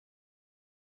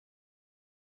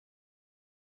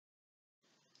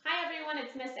everyone,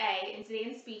 it's Miss A, and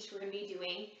today in speech we're going to be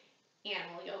doing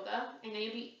animal yoga. I know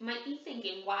you might be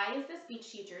thinking, why is the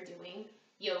speech teacher doing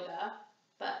yoga?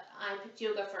 But I picked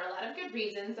yoga for a lot of good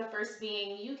reasons. The first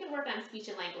being, you can work on speech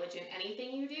and language in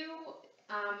anything you do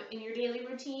in your daily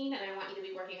routine, and I want you to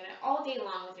be working on it all day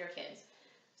long with your kids.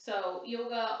 So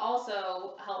yoga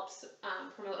also helps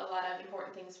promote a lot of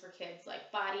important things for kids,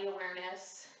 like body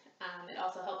awareness. It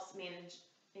also helps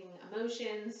managing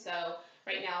emotions. So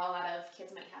right now, a lot of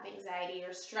kids might have anxiety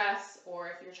or stress,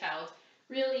 or if your child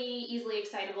really easily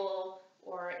excitable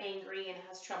or angry and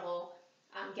has trouble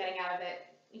getting out of it,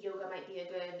 yoga might be a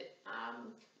good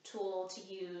tool to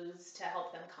use to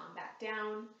help them calm back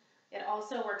down. It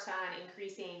also works on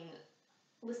increasing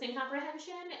listening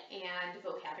comprehension and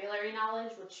vocabulary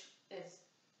knowledge, which is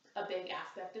a big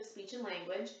aspect of speech and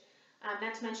language.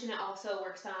 Not to mention, it also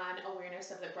works on awareness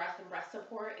of the breath and breath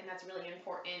support, and that's really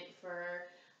important for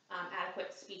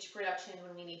adequate speech production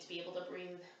when we need to be able to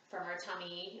breathe from our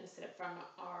tummy instead of from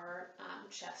our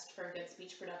chest for good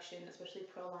speech production, especially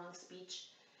prolonged speech.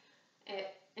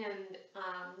 It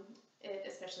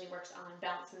especially works on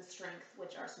balance and strength,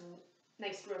 which are some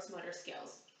nice gross motor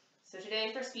skills. So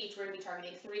today for speech, we're going to be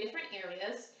targeting 3 different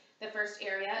areas. The first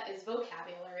area is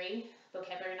vocabulary.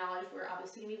 Vocabulary knowledge, we're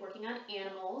obviously going to be working on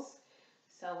animals.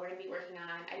 So we're going to be working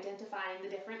on identifying the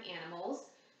different animals.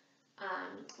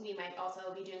 We might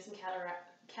also be doing some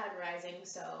categorizing,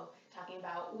 so talking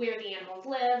about where the animals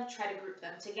live, try to group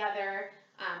them together,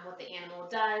 what the animal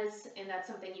does, and that's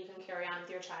something you can carry on with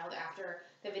your child after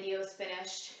the video is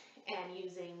finished, and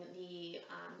using the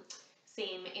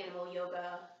same animal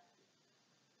yoga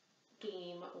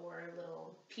game or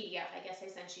little PDF I guess I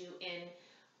sent you in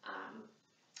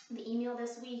the email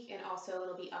this week, and also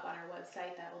it'll be up on our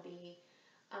website. That will be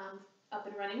up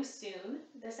and running soon.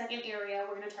 The second area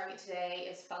we're going to target today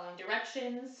is following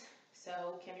directions.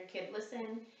 So can your kid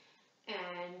listen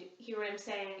and hear what I'm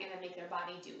saying and then make their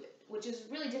body do it, which is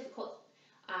really difficult,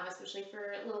 especially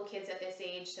for little kids at this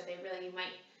age, so they really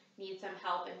might need some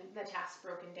help and the task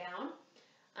broken down.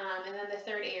 And then the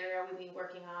third area we'll be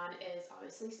working on is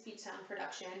obviously speech sound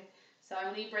production. So I'm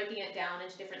going to be breaking it down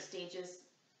into different stages,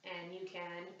 and you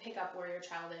can pick up where your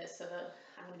child is. So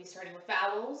I'm going to be starting with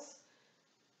vowels,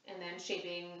 and then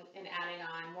shaping and adding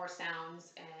on more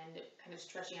sounds and kind of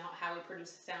stretching out how we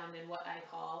produce sound in what I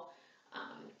call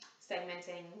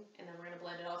segmenting, and then we're going to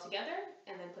blend it all together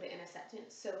and then put it in a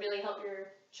sentence. So really help your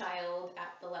child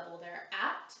at the level they're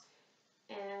at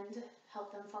and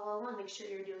help them follow along. Make sure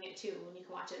you're doing it too, and you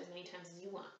can watch it as many times as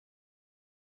you want.